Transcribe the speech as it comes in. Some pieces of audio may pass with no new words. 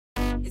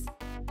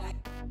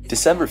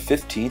December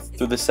 15th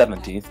through the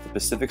 17th, the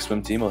Pacific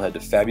Swim Team will head to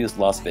fabulous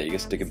Las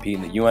Vegas to compete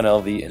in the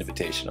UNLV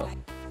Invitational.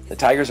 The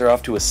Tigers are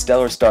off to a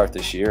stellar start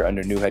this year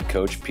under new head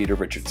coach Peter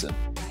Richardson.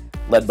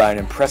 Led by an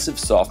impressive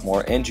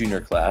sophomore and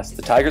junior class,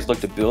 the Tigers look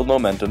to build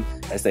momentum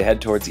as they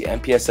head towards the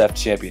MPSF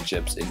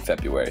Championships in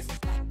February.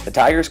 The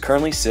Tigers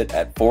currently sit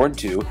at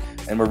 4-2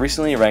 and were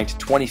recently ranked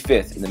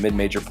 25th in the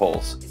mid-major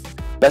polls.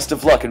 Best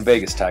of luck in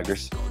Vegas,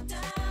 Tigers!